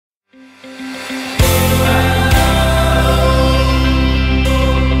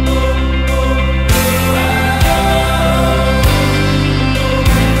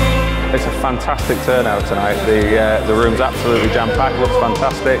fantastic turnout tonight. The room's absolutely jam-packed, looks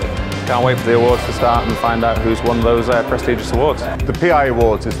fantastic. Can't wait for the awards to start and find out who's won those prestigious awards. The PI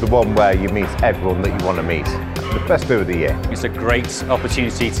Awards is the one where you meet everyone that you want to meet. The best do of the year. It's a great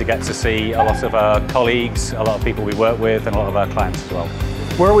opportunity to get to see a lot of our colleagues, a lot of people we work with and a lot of our clients as well.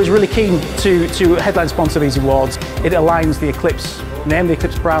 We're always really keen to headline sponsor these awards. It aligns the Eclipse name, the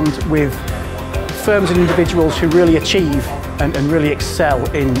Eclipse brand, with firms and individuals who really achieve and really excel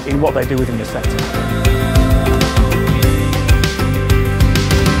in what they do within the sector.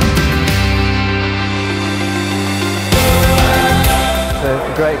 It's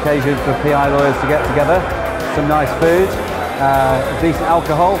a great occasion for PI lawyers to get together, some nice food, decent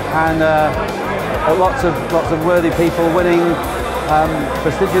alcohol, and lots of worthy people winning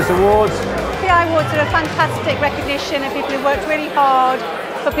prestigious awards. PI Awards are a fantastic recognition of people who worked really hard,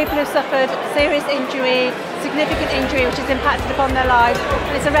 for people who've suffered serious injury, significant injury which has impacted upon their lives,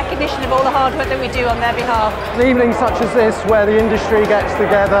 and it's a recognition of all the hard work that we do on their behalf. An evening such as this, where the industry gets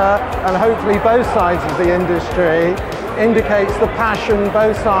together, and hopefully both sides of the industry, indicates the passion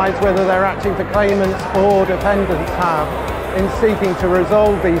both sides, whether they're acting for claimants or defendants, have in seeking to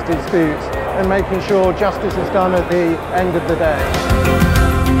resolve these disputes and making sure justice is done at the end of the day.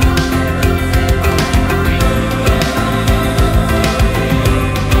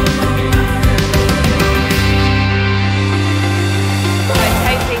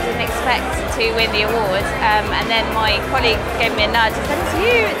 To win the award, and then my colleague gave me a nudge and said, it's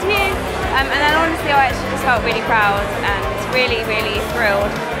you, and then honestly I actually just felt really proud and really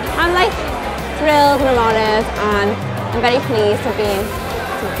thrilled. I'm like thrilled and I'm honoured, and I'm very pleased to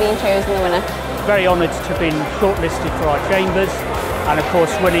have been chosen the winner. Very honoured to have been shortlisted for our chambers, and of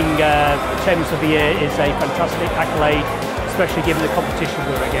course winning Chambers of the Year is a fantastic accolade, especially given the competition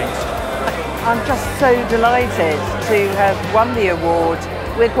we're against. I'm just so delighted to have won the award.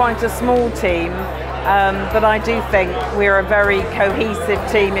 We're quite a small team, but I do think we're a very cohesive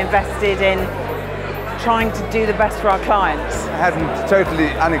team invested in trying to do the best for our clients. It happened totally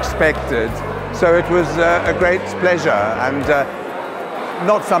unexpected, so it was a great pleasure, and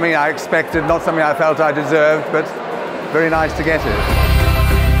not something I expected, not something I felt I deserved, but very nice to get it.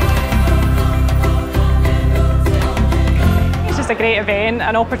 A great event,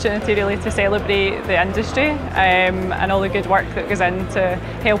 an opportunity really to celebrate the industry and all the good work that goes into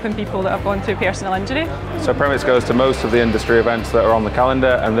helping people that have gone through personal injury. So Premix goes to most of the industry events that are on the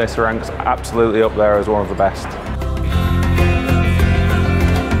calendar, and this ranks absolutely up there as one of the best.